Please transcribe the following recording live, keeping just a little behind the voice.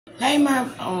Hey,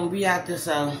 we out this,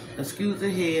 excuse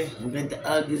it here. We got the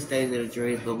ugliest days of the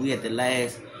dreams, but we at the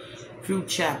last few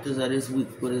chapters of this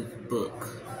week with this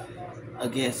book,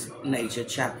 Against Nature,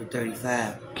 chapter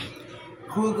 35.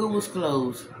 Kruger was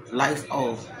closed, lights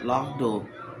off, locked door,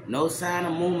 no sign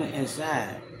of movement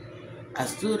inside. I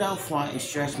stood out front and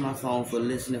stretched my phone for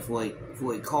listening for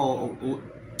a call of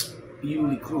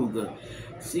Yuli Kruger,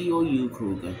 C-O-U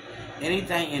Kruger.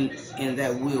 Anything in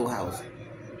that wheelhouse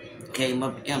came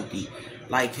up empty,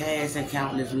 like Cass and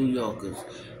countless New Yorkers.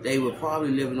 They were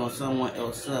probably living on someone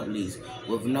else's sublease,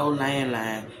 with no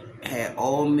landline, had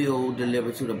all meal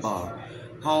delivered to the bar.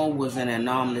 Home was an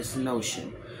anomalous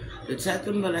notion.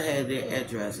 Detective Miller had their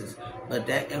addresses, but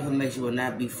that information would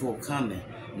not be forthcoming,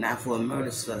 not for a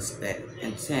murder suspect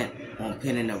intent on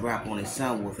pinning a rap on his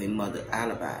son with a mother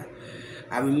alibi.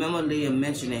 I remember Leah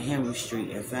mentioning Henry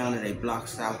Street and found it a block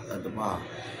south of the bar.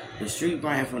 The street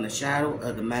ran from the shadow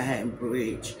of the Manhattan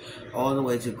Bridge all the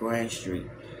way to Grand Street,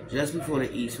 just before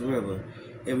the East River.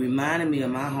 It reminded me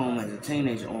of my home as a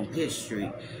teenager on Pitt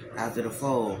Street after the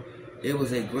fall. There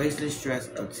was a graceless stretch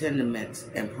of tenements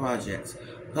and projects,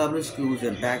 public schools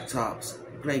and backtops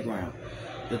playground.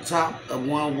 The top of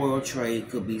One World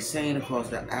Trade could be seen across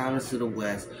the islands to the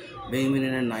west, beaming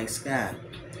in the night sky.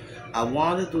 I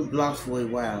wandered through blocks for a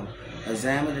while,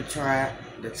 examined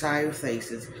the tired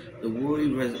faces, the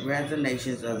worried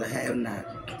resignations of the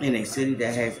have-not in a city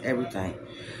that has everything.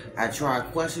 I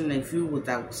tried questioning a few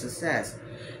without success.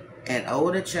 An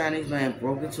older Chinese man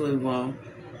broke into a run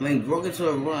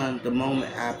the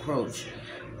moment I approached.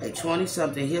 A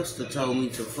 20-something hipster told me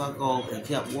to fuck off and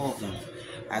kept walking.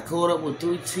 I caught up with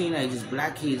three teenagers,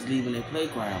 black kids leaving a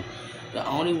playground, the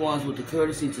only ones with the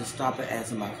courtesy to stop and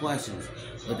answer my questions,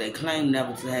 but they claimed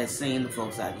never to have seen the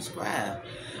folks I described.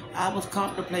 I was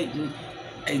contemplating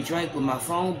a drink with my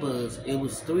phone buzz. It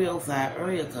was 305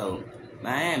 area code,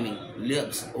 Miami,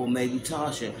 Lips, or maybe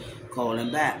Tasha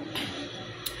calling back.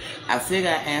 I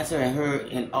figured I'd answer and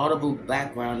heard an audible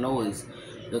background noise.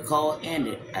 The call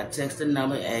ended. I texted the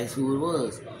number and asked who it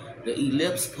was. The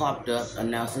ellipse popped up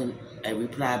announcing a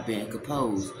reply being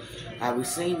composed. I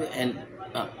received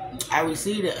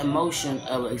the emotion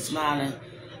of a smiling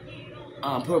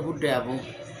purple devil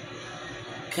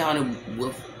counted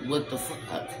with the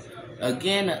fuck.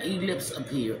 Again, an ellipse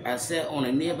appeared. I sat on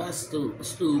a nearby stoop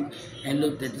and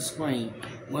looked at the screen.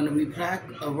 When the reply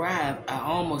arrived, I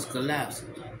almost collapsed.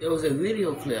 There was a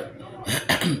video clip.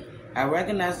 I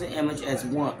recognized the image as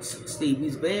once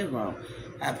Stevie's bedroom.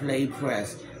 I played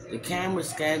press. The camera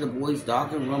scanned the boy's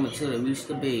darkened room until it reached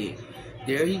the bed.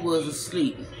 There he was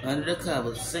asleep, under the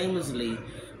covers, seamlessly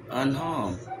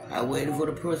unharmed. I waited for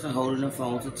the person holding the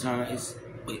phone to turn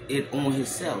it on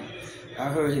himself. I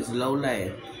heard his low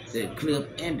laugh. The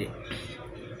clip ended.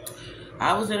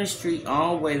 I was in the street,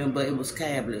 arm waving, but it was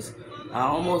cabless. I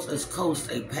almost coached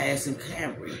a passing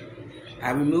Camry.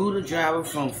 I removed the driver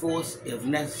from force if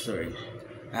necessary.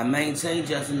 I maintained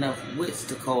just enough wits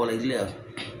to call a lift.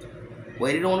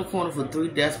 Waited on the corner for 3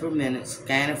 desperate minutes,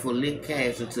 scanning for lit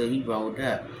cash until he rolled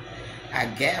up. I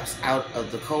gasped out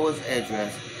of the caller's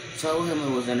address, told him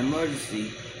it was an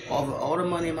emergency, offered all the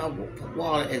money in my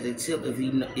wallet as a tip if he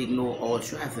ignored all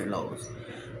traffic laws.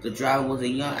 The driver was a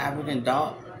young African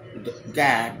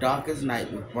guy, dark as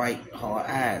night with bright, hard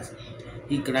eyes.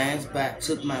 He glanced back,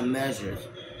 took my measures.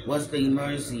 "What's the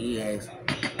emergency?" he asked.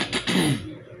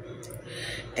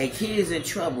 "A kid is in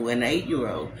trouble, an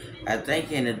 8-year-old. I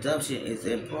think an abduction is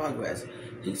in progress."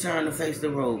 He turned to face the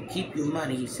road. "Keep your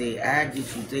money," he said. "I'll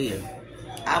get you there."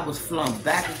 I was flung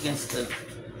back against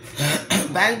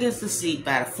the seat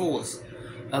by the force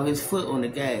of his foot on the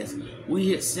gas. We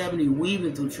hit 70,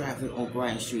 weaving through traffic on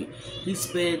Grand Street. He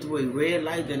sped through a red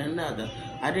light, then another.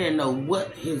 I didn't know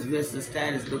what his visa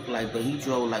status looked like, but he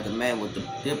drove like a man with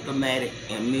diplomatic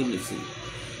immunity.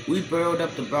 We burrowed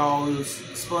up the barriers,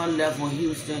 spun left on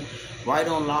Houston, right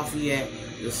on Lafayette,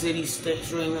 the city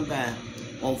streaming by.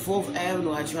 On 4th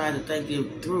Avenue, I tried to think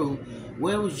it through.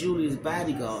 Where was Julia's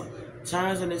bodyguard?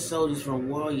 Turns on his soldiers from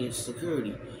Warrior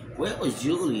Security. Where was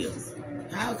Julia?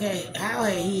 How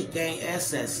had he gained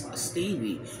access to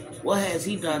Stevie? What has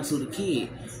he done to the kid?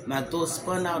 My thoughts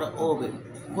spun out of orbit.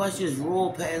 Questions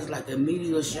rolled past like a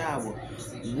meteor shower.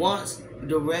 Once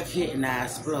the wreck hit and I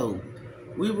exploded.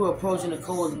 We were approaching the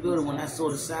Coles building when I saw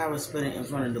the siren spinning in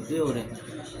front of the building.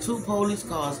 2 police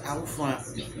cars out front.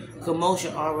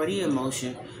 Commotion already in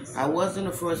motion. I wasn't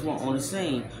the first one on the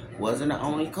scene. Wasn't the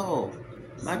only call.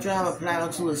 My driver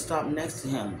plowed to and stopped next to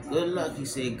him. "Good luck," he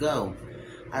said. "Go."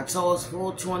 I tossed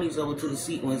 4 20s over to the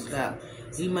seat on his lap.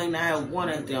 He may not have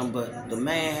wanted them, but the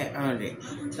man had earned it.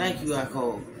 "Thank you," I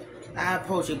called. I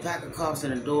approached a pack of cops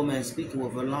and the doorman speaking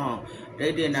with alarm.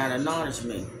 They did not acknowledge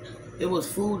me. It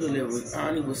was food delivery.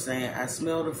 Ernie was saying, I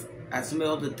smelled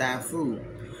the Thai food.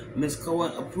 Miss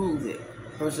Cohen approved it.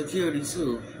 Her security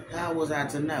too. How was I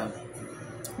to know?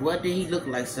 What did he look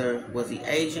like, sir? Was he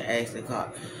Asian? Asked the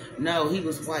cop. No, he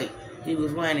was white. He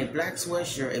was wearing a black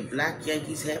sweatshirt, a black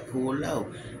Yankees hat pulled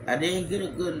low. I didn't get a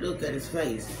good look at his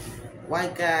face.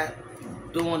 White guy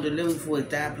doing delivery for a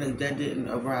Thai place, that didn't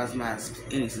arouse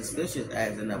any suspicions,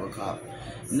 asked another cop.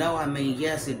 No, I mean,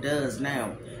 yes, it does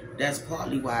now. That's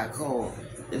partly why I called.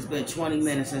 It's been 20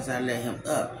 minutes since I let him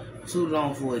up. Too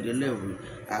long for a delivery.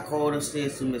 I called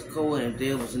upstairs to Miss Cohen and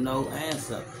there was no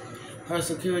answer. Her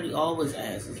security always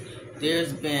answers.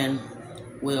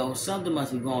 Well, something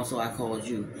must be wrong, so I called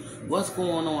you. What's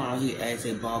going on out here? Asked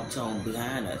a Bob tone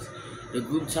behind us. The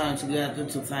group turned together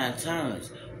to find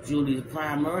Terrence, Julie, the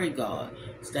primary guard,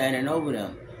 standing over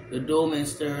them. The doorman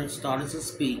started to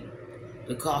speak.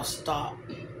 The cop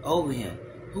stopped over him.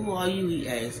 Who are you? He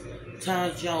asked.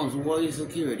 Terrence Jones, Warrior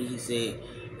Security, he said,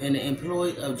 and the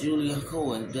employee of Julia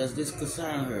Cohen. Does this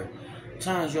concern her?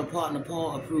 Terrence, your partner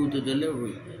Paul approved the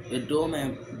delivery. The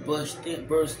doorman burst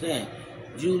in.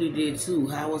 Julie did too.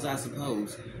 How was I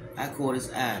supposed? I caught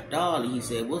his eye. Darling, he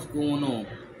said, what's going on?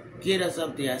 Get us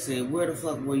up there, I said. Where the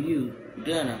fuck were you?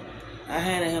 Dinner. I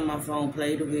handed him my phone,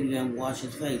 played the video, and watched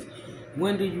his face.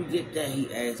 When did you get that?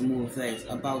 He asked, moving fast.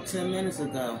 About 10 minutes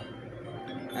ago.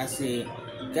 I said,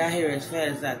 got here as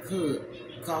fast as I could.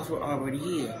 Cops were already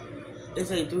here.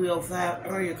 It's a 305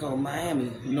 area code,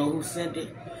 Miami. You know who sent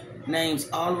it? Name's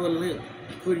Oliver Lip.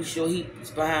 Pretty sure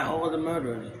he's behind all the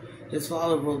murders. His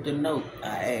father wrote the note,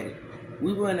 I added.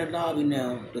 We were in the lobby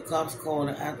now. The cops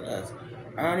calling after us.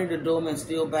 Ernie, the doorman,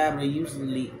 still babbling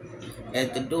uselessly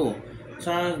at the door.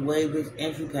 Terrence waved his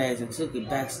entry pass and took it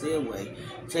back stairway.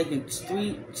 Taking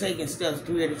steps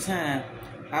 3 at a time,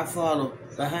 I followed.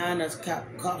 Behind us,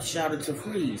 cops shouted to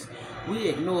freeze. We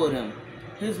ignored him.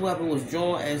 His weapon was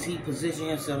drawn as he positioned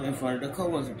himself in front of the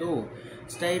Cohen's door.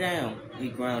 Stay down, he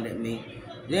growled at me.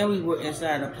 Then we were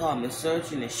inside the apartment,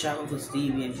 searching and shouting for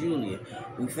Stevie and Julia.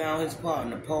 We found his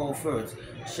partner, Paul, first,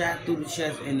 shot through the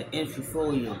chest in the entry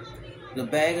foyer. The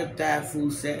bag of Thai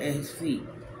food sat at his feet.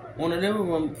 On the living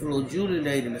room floor, Julia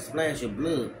laid in a splash of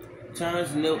blood.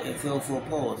 Terrence knelt and fell for a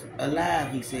pause.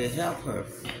 Alive, he said, help her.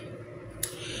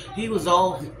 He was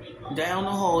all down the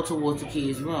hall towards the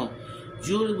kid's room.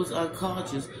 Julie was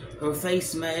unconscious, her face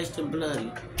smashed and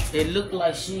bloody. It looked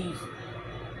like she's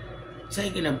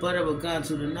taking the butt of a gun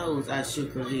to the nose. I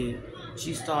shook her head.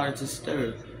 She started to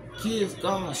stir. Kid's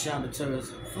gone, shouted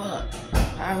Terrence. Fuck.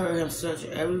 I heard him search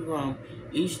every room,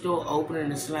 each door opening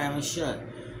and slamming shut.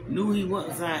 Knew he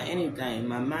wouldn't find anything.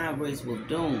 My mind raced with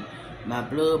doom. My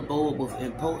blood boiled with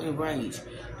impotent rage.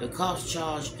 The cops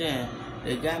charged in.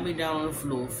 They got me down on the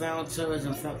floor, found Terrence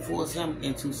and forced him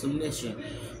into submission.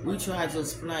 We tried to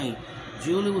explain.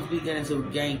 Julie was beginning to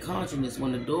gain consciousness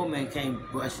when the doorman came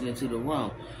rushing into the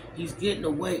room. He's getting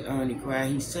away, Ernie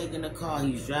cried. He's taking the car.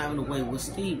 He's driving away with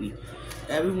Stevie.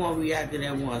 Everyone reacted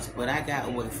at once, but I got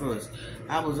away first.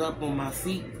 I was up on my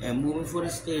feet and moving for the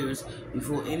stairs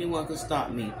before anyone could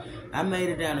stop me. I made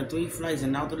it down the 3 flights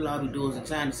and out the lobby doors in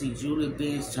time to see Julia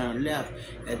Benz turn left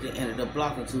at the end of the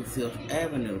block onto 5th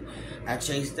Avenue. I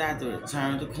chased after it,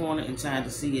 turned the corner in time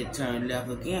to see it turn left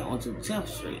again onto 10th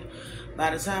Street. By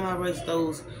the time I raced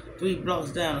those 3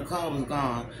 blocks down, the car was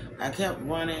gone. I kept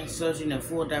running, searching in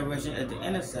 4 directions at the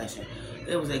intersection.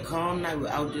 It was a calm night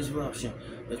without disruption.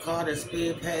 The car that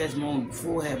sped past moments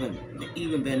before hadn't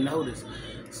even been noticed.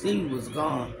 Stevie was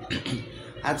gone.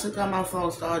 I took out my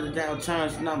phone, started to dial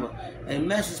Terrence's number. A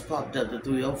message popped up, the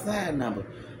 305 number.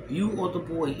 You or the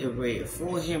boy, it read,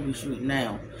 4 Henry Street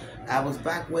now. I was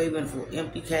back waving for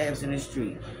empty cabs in the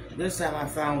street. This time I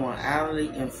found one idly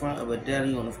in front of a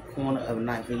deli on the corner of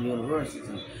 9th and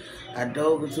University. I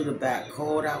dove into the back,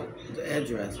 called out the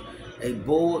address. A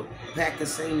bored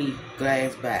Pakistani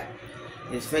glass back,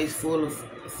 his face full of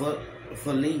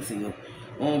falafel.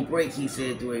 On break, he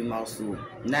said through a mouthful.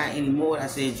 Not anymore, I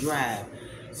said drive.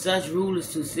 Such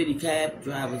rulers to city cab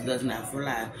drivers does not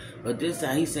fly, but this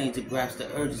time he seemed to grasp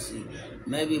the urgency.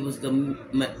 Maybe it was the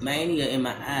mania in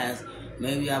my eyes.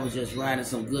 Maybe I was just riding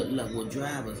some good luck with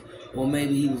drivers. Or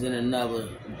maybe he was in another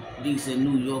decent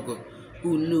New Yorker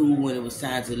who knew when it was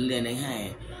time to lend a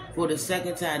hand. For the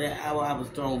second time that hour, I was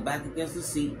thrown back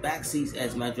against the back seats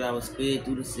as my driver sped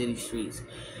through the city streets.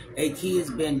 A kid's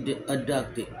been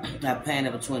abducted. I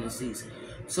panted between the seats.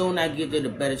 Soon I get there, the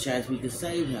better chance we could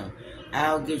save him.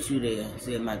 I'll get you there,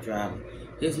 said my driver.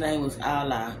 His name was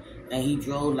Allah, and he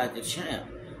drove like a champ.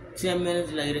 10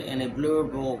 minutes later, in a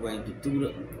blurred roadway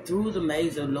through the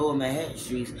maze of Lower Manhattan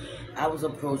streets, I was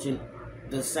approaching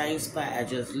the same spot I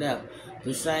just left,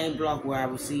 the same block where I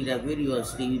received that video of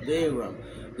Stevie's bedroom.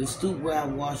 The stoop where I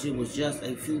watched it was just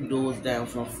a few doors down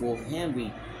from 4th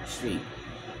Henry Street.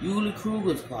 Eulie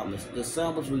Kruger's apartment. The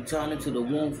sun was returning to the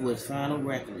womb for its final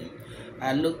reckoning.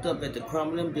 I looked up at the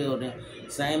crumbling building,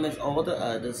 same as all the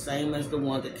others, same as the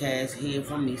one that Cass hid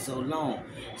from me so long,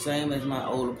 same as my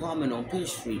old apartment on Pitt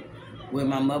Street, where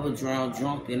my mother drowned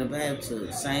drunk in a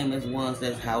bathtub, same as ones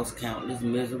that housed countless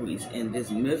miseries in this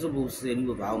miserable city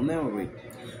without memory.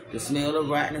 The smell of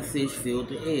rotten fish filled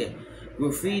the air.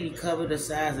 Graffiti covered the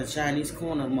sides of Chinese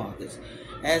corner markets.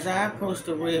 As I approached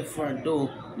the red front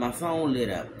door, my phone lit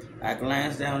up. I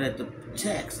glanced down at the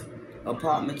text.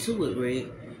 Apartment 2, it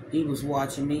read. He was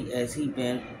watching me as he'd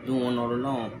been doing all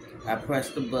along. I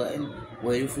pressed the button,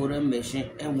 waited for the admission,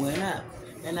 and went up.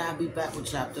 And I'll be back with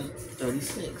chapter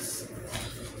 36.